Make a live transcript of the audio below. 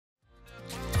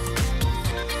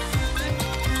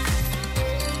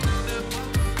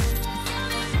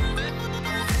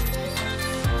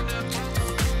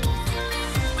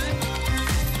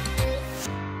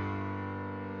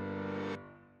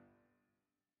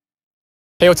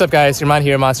Hey, what's up guys? Irman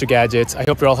here, Monster Gadgets. I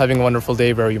hope you're all having a wonderful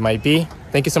day wherever you might be.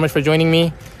 Thank you so much for joining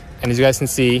me. And as you guys can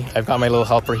see, I've got my little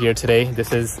helper here today.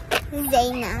 This is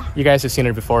Zaina. You guys have seen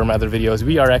her before in my other videos.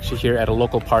 We are actually here at a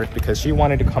local park because she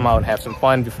wanted to come out and have some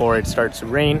fun before it starts to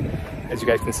rain. As you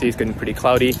guys can see, it's getting pretty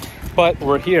cloudy. But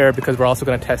we're here because we're also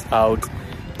going to test out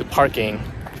the parking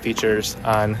features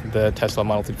on the Tesla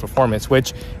Model 3 Performance,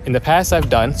 which in the past I've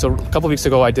done. So a couple weeks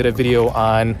ago, I did a video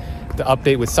on the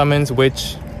update with Summons,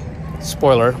 which,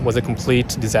 spoiler, was a complete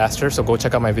disaster. So go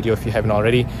check out my video if you haven't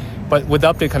already. But with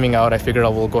the update coming out, I figured I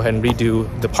will go ahead and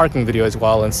redo the parking video as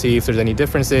well and see if there's any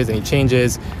differences, any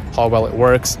changes, how well it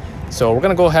works. So we're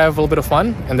gonna go have a little bit of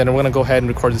fun and then we're gonna go ahead and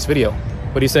record this video.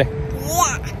 What do you say?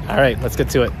 Yeah. All right, let's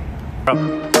get to it.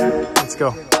 Let's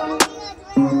go.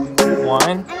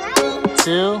 1,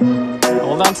 2,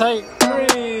 hold on tight. 3.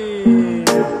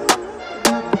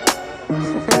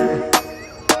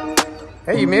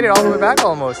 Hey, you made it all the way back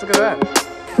almost. Look at that.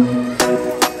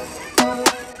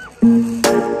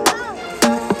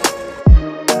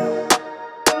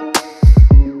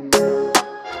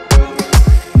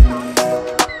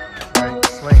 All right,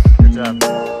 swing. Good job.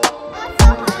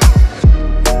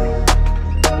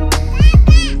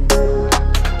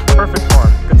 Perfect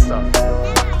form. Good stuff.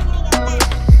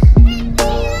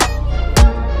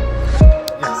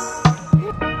 Yes.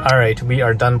 All right, we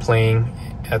are done playing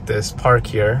at this park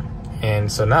here.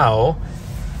 And so now,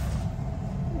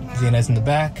 Zaina's in the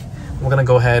back. We're gonna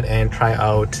go ahead and try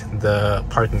out the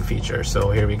parking feature. So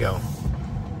here we go.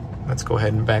 Let's go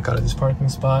ahead and back out of this parking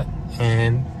spot.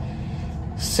 And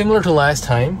similar to last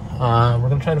time, we're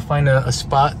gonna try to find a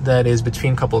spot that is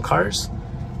between a couple of cars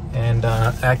and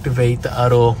activate the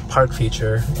auto park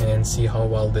feature and see how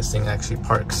well this thing actually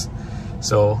parks.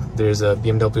 So there's a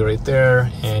BMW right there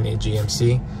and a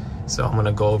GMC. So I'm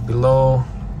gonna go below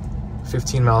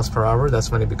 15 miles per hour.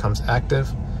 That's when it becomes active.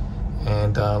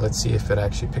 And let's see if it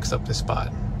actually picks up this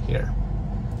spot here.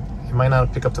 It might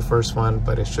not pick up the first one,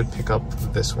 but it should pick up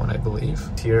this one, I believe.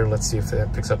 Here, let's see if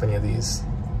it picks up any of these.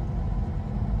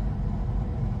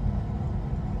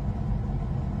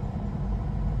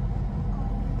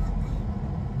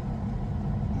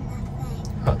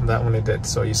 That one it did.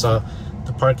 So you saw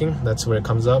the parking, that's where it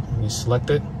comes up. You select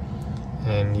it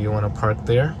and you want to park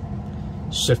there.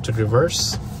 Shift to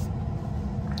reverse.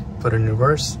 Put in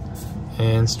reverse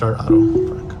and start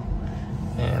auto park.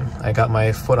 And I got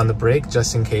my foot on the brake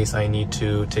just in case I need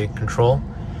to take control.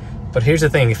 But here's the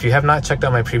thing, if you have not checked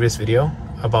out my previous video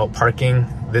about parking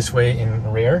this way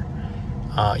in rear,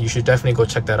 you should definitely go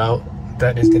check that out.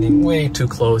 That is getting way too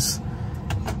close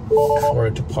for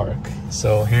it to park.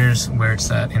 So here's where it's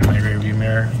at in my rear view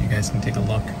mirror. You guys can take a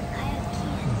look.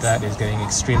 That is getting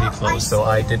extremely close. So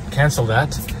I did cancel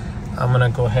that. I'm gonna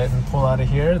go ahead and pull out of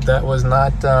here. That was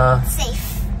not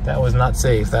safe. That was not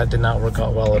safe. That did not work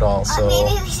out well at all. So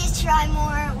maybe we should try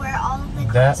more where all of the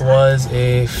that cars was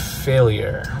a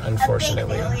failure,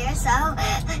 unfortunately. A big failure. So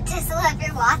Tesla, if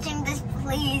you're watching this,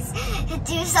 please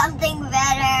do something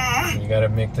better. You gotta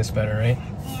make this better, right?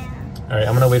 Yeah. All right,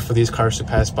 I'm gonna wait for these cars to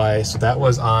pass by. So that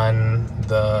was on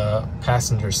the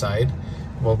passenger side.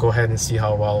 We'll go ahead and see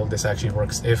how well this actually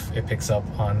works if it picks up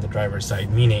on the driver's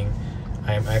side, meaning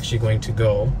I am actually going to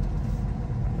go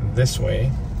this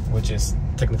way, which is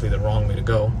technically the wrong way to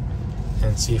go,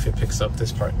 and see if it picks up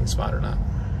this parking spot or not.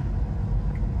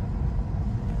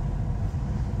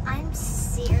 I'm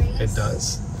serious. It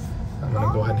does. I'm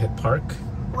gonna go ahead and hit park.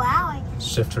 Wow.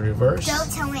 Shift to reverse.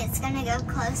 Don't tell me it's gonna go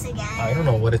close again. I don't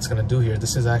know what it's gonna do here.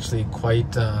 This is actually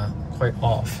quite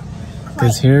off.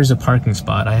 Because here's a parking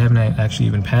spot. I haven't actually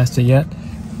even passed it yet.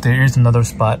 There is another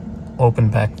spot open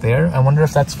back there. I wonder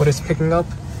if that's what it's picking up,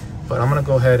 but I'm gonna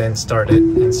go ahead and start it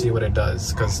and see what it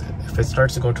does, because if it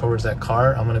starts to go towards that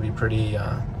car, I'm gonna be pretty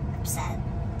upset.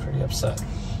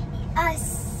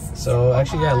 So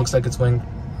actually, yeah, it looks like it's going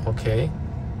okay.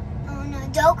 Oh no,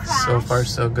 don't crash. So far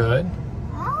so good.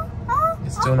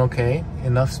 It's doing okay.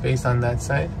 Enough space on that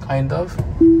side, kind of.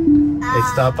 It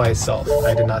stopped by itself.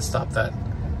 I did not stop that.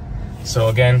 So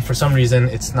again, for some reason,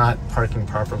 it's not parking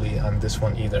properly on this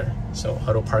one either. So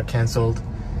auto park canceled.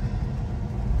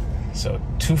 So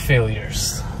 2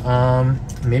 failures.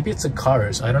 Maybe it's the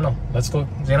cars. I don't know. Let's go.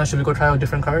 Zaina, should we go try out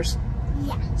different cars?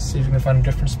 Yeah. See if we can find a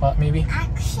different spot maybe?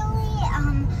 Actually,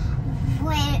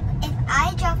 if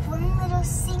I drop one little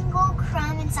single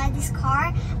crumb inside this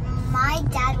car, my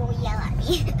dad will yell at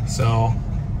me. So,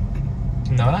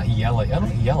 no, not yell at you. I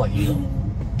don't yell at you.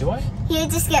 Do I? He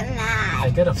would just get mad. I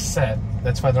get upset.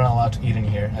 That's why they're not allowed to eat in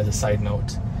here, as a side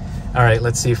note. All right,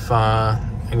 let's see if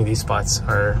any of these spots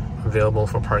are available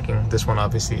for parking. This one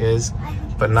obviously is,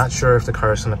 but not sure if the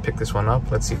car is gonna pick this one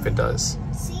up. Let's see if it does.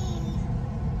 See.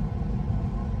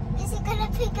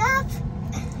 pick up?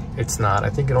 It's not. I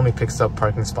think it only picks up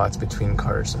parking spots between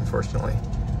cars, unfortunately.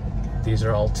 These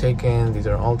are all taken. These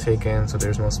are all taken, so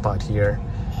there's no spot here.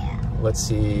 Yeah. Let's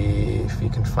see if we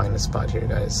can find a spot here,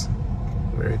 guys,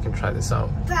 where we can try this out.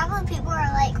 Probably people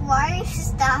are like, why are you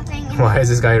stopping? Why is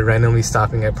this guy randomly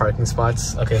stopping at parking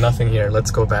spots? Okay, nothing here.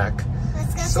 Let's go back.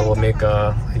 Let's go. So we'll make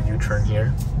a U-turn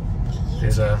here.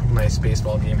 There's a nice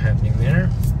baseball game happening there.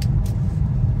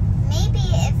 Maybe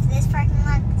if this parking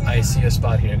lot... I see a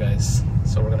spot here, guys.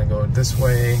 So we're gonna go this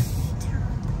way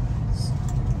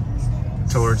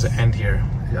towards the end here.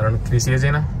 I don't know, can you see it,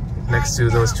 Zena? Next to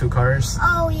those two cars.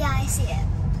 Oh yeah, I see it.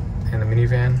 And a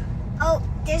minivan. Oh,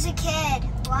 there's a kid.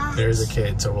 Wow. There's a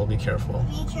kid, so we'll be careful.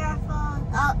 Be careful.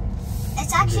 Oh,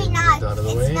 it's actually not.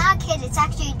 It's not a kid. It's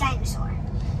actually a dinosaur.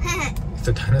 It's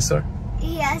a dinosaur?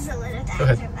 He has a little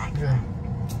dinosaur back there.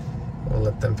 We'll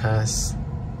let them pass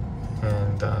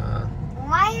and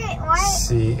why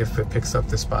see if it picks up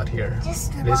the spot here.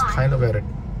 Just it is kind of at a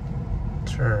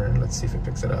turn. Let's see if it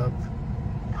picks it up.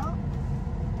 Oh,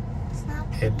 it's not.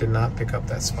 It did not pick up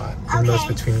that spot, even though it's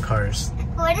between cars.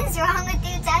 What is wrong with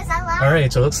you, Tesla?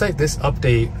 Alright, so it looks like this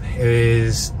update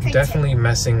is definitely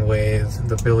messing with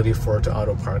the ability for it to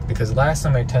auto park, because last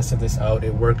time I tested this out,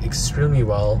 it worked extremely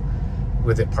well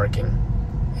with it parking.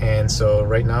 And so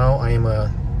right now I am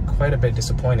quite a bit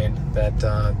disappointed that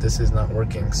this is not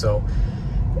working. So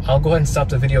I'll go ahead and stop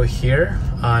the video here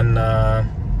on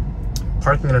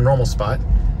parking in a normal spot,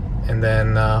 and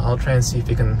then I'll try and see if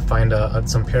we can find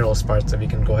some parallel spots that we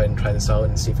can go ahead and try this out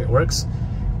and see if it works.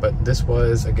 But this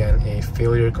was, again, a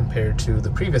failure compared to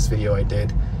the previous video I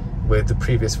did with the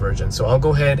previous version. So I'll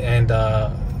go ahead and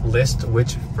list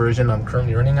which version I'm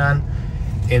currently running on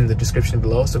in the description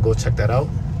below, so go check that out.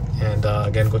 And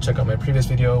again, go check out my previous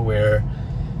video where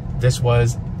this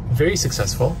was very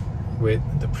successful with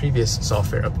the previous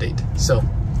software update. So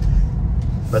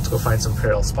let's go find some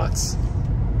parallel spots.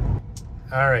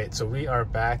 Alright, so we are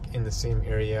back in the same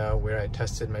area where I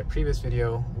tested my previous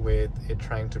video with it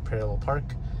trying to parallel park.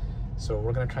 So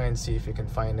we're gonna try and see if we can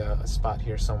find a spot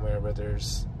here somewhere where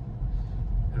there's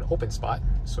an open spot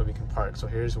so we can park. So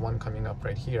here's one coming up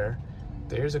right here.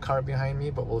 There's a car behind me,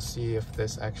 but we'll see if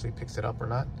this actually picks it up or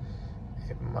not.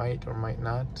 It might or might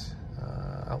not.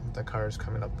 Oh, the car is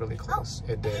coming up really close.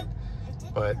 It did,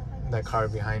 but that car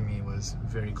behind me was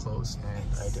very close, and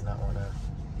I did not want to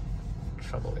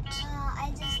trouble it.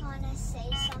 I just want to say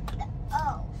something.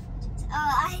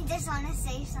 I just want to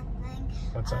say something.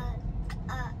 What's up?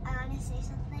 I want to say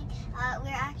something. We're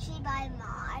actually by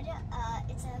Mod.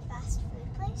 It's a fast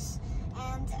food place,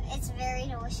 and it's very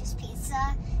delicious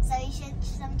pizza. So you should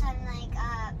sometime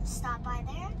stop by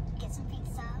there, get some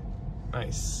pizza.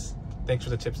 Nice. Thanks for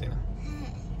the tips, Nina.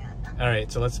 All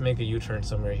right, so let's make a U-turn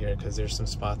somewhere here because there's some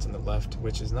spots on the left,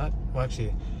 which is not, well,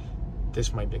 actually,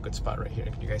 this might be a good spot right here.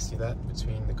 Can you guys see that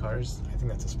between the cars? I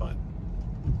think that's a spot.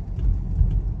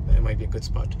 It might be a good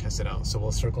spot to test it out. So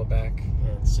we'll circle back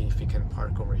and see if we can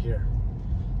park over here.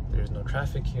 There's no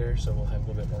traffic here, so we'll have a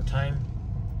little bit more time.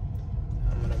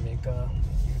 I'm gonna make a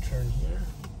U-turn here.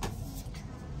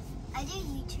 I do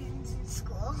U-turns in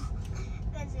school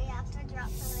because we have to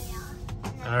drop the way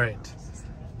off. All right.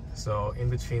 So in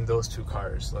between those two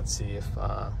cars, let's see if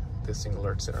this thing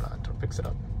alerts it or not, or picks it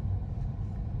up.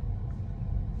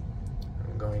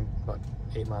 I'm going about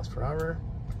 8 miles per hour.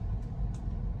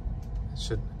 It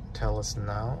should tell us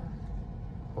now,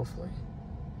 hopefully.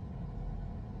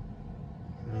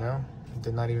 No, it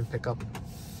did not even pick up.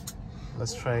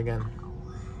 Let's try again.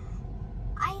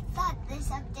 I thought this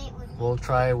update would... We'll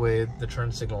try with the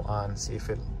turn signal on, see if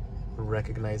it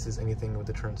recognizes anything with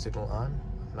the turn signal on.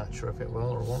 Not sure if it will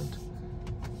or won't,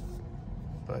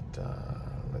 but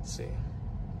let's see.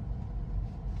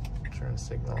 Turn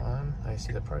signal on. I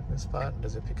see the parking spot.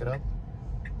 Does it pick it up?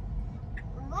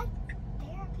 What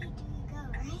therapy do you go?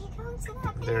 Are you going to that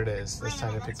therapy? There it is. This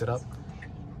time it picked it up.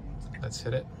 Let's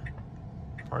hit it.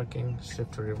 Parking,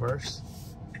 shift to reverse.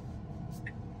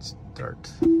 Start.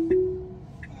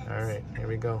 All right, here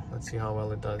we go. Let's see how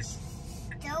well it does.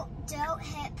 Don't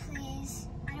hit, please.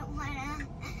 I don't want to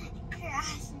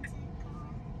crash into the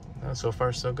car. Oh, so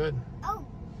far so good. Oh.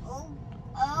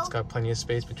 It's got plenty of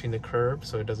space between the curb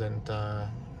so it doesn't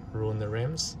ruin the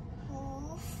rims.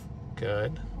 Oof.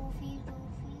 Good. Oofy.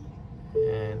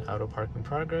 And auto park in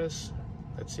progress.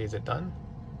 Let's see, is it done?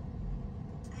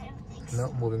 I don't think so.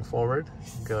 No, moving forward.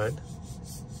 Good.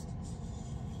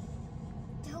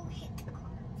 Don't hit the car.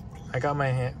 I got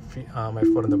my my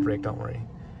foot on the brake, don't worry.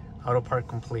 Auto park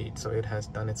complete, so it has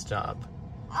done its job.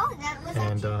 Oh, that was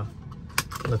And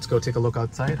let's go take a look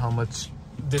outside, how much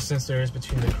distance there is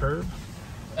between the curb.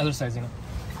 Other side, Zena.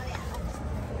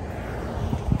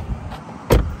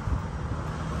 Oh,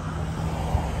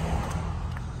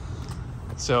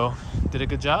 So did a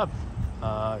good job.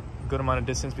 Good amount of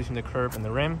distance between the curb and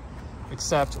the rim,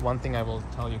 except one thing I will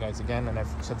tell you guys again, and I've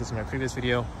said this in my previous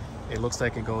video, it looks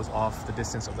like it goes off the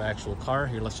distance of the actual car.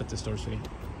 Here, let's shut this door, sweetie.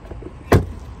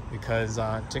 Because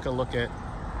take a look at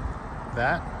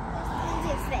that.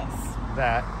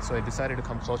 So I decided to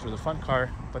come closer to the front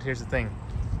car, but here's the thing.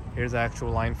 Here's the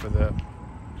actual line for the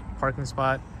parking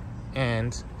spot,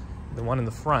 and the one in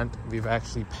the front we've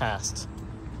actually passed.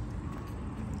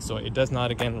 So it does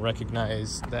not again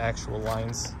recognize the actual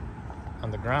lines on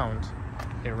the ground.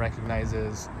 It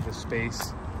recognizes the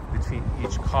space between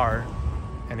each car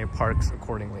and it parks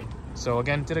accordingly. So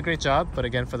again, did a great job, but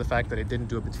again, for the fact that it didn't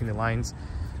do it between the lines,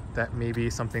 that may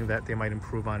be something that they might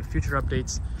improve on future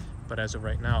updates. But as of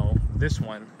right now, this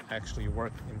one actually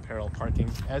worked in parallel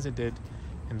parking as it did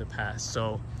in the past.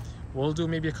 So we'll do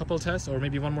maybe a couple of tests, or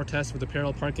maybe one more test with the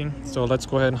parallel parking. So let's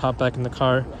go ahead and hop back in the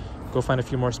car, go find a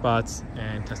few more spots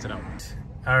and test it out.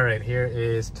 All right, here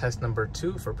is test number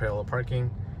 2 for parallel parking.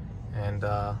 And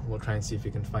we'll try and see if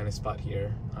we can find a spot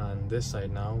here on this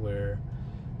side now where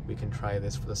we can try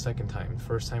this for the second time.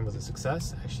 First time was a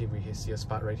success. Actually, we see a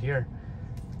spot right here.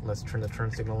 Let's turn the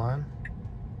turn signal on.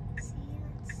 Let's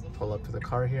see. Pull up to the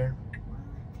car here.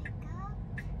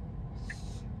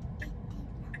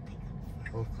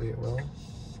 Hopefully it will.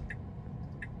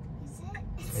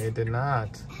 It did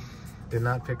not. Did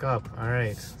not pick up. All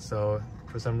right, so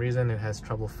for some reason it has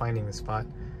trouble finding the spot.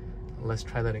 Let's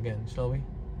try that again, shall we?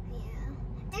 Yeah.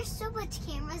 There's so much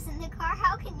cameras in the car.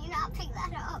 How can you not pick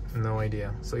that up? No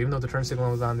idea. So even though the turn signal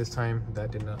was on this time,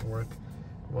 that did not work.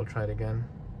 We'll try it again.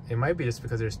 It might be just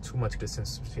because there's too much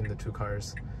distance between the two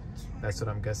cars. That's what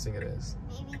I'm guessing it is.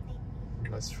 Maybe.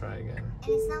 Let's try again.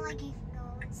 And it's not like you can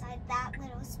go inside that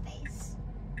little space.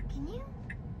 Can you?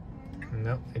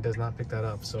 No, it does not pick that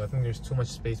up. So I think there's too much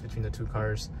space between the two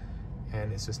cars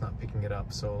and it's just not picking it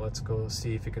up. So let's go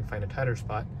see if we can find a tighter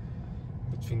spot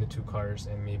between the two cars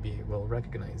and maybe it will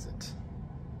recognize it.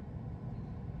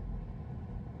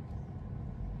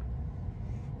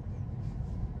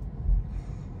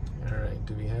 All right,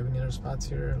 do we have any other spots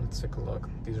here? Let's take a look.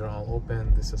 These are all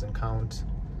open. This doesn't count.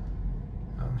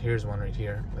 Here's one right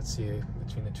here. Let's see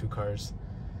between the two cars.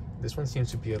 This one seems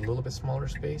to be a little bit smaller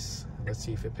space. Let's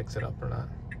see if it picks it up or not.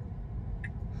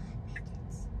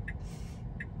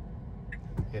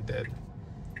 It did.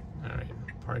 All right,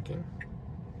 parking.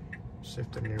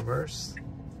 Shift in reverse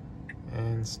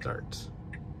and start.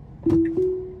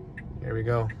 Here we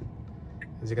go.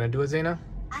 Is it gonna do it, Zaina?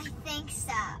 I think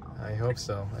so. I hope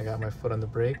so. I got my foot on the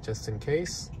brake just in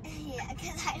case. Yeah,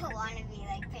 because I don't want to be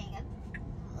like paying a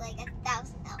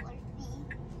 $1,000 fee.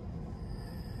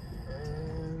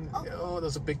 And oh, that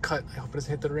was a big cut. I hope it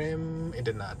doesn't hit the rim. It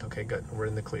did not. Okay, good. We're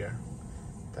in the clear.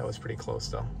 That was pretty close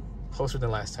though. Closer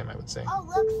than last time, I would say. Oh,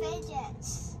 look,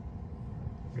 fidgets.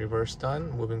 Reverse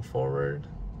done. Moving forward.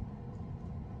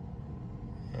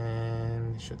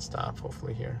 And it should stop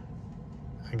hopefully here.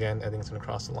 Again, I think it's gonna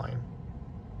cross the line.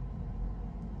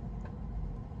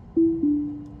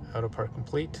 AutoPark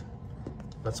complete.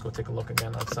 Let's go take a look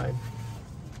again outside.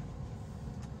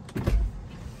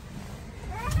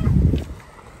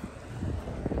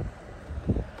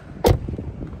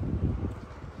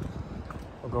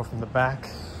 We'll go from the back.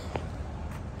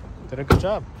 Did a good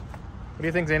job. What do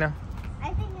you think, Zaina?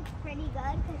 I think it's pretty good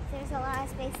because there's a lot of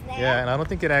space there. Yeah, and I don't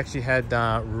think it actually had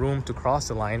room to cross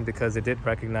the line because it did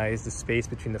recognize the space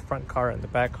between the front car and the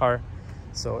back car.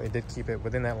 So it did keep it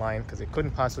within that line because it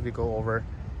couldn't possibly go over.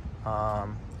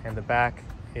 And the back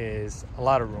is a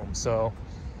lot of room. So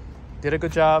did a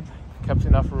good job, kept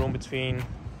enough room between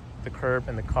the curb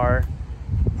and the car,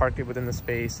 parked it within the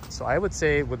space. So I would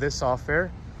say with this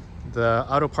software, the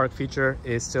AutoPark feature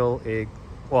is still a,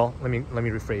 well, let me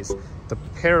rephrase. The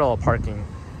parallel parking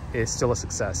is still a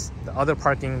success. The other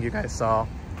parking you guys saw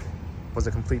was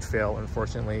a complete fail,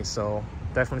 unfortunately. So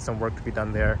definitely some work to be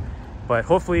done there. But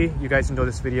hopefully you guys enjoyed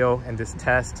this video and this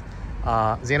test.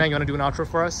 Zaina, you want to do an outro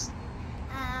for us?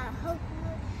 Hope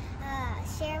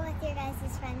you share with your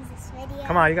guys' friends this video.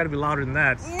 Come on, you got to be louder than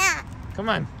that. Nah. Come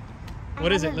on.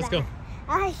 What is it? Let's go.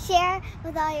 Share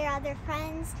with all your other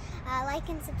friends. Like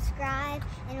and subscribe.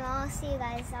 And we'll see you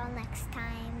guys all next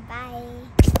time. Bye.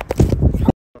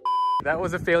 That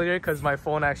was a failure because my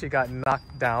phone actually got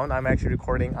knocked down. I'm actually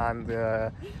recording on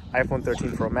the iPhone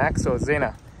 13 Pro Max. So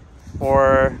Zaina,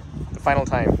 for the final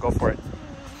time, go for it.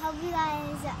 Hope you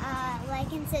guys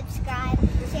like and subscribe.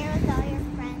 Share with all your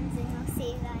friends. And we'll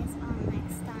see you guys all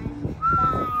next time.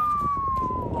 Bye.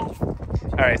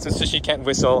 All right, so since she can't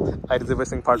whistle, I did the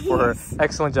whistling part for her.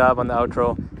 Excellent job on the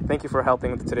outro. Thank you for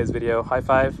helping with today's video. High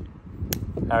five.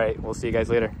 All right, we'll see you guys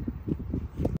later.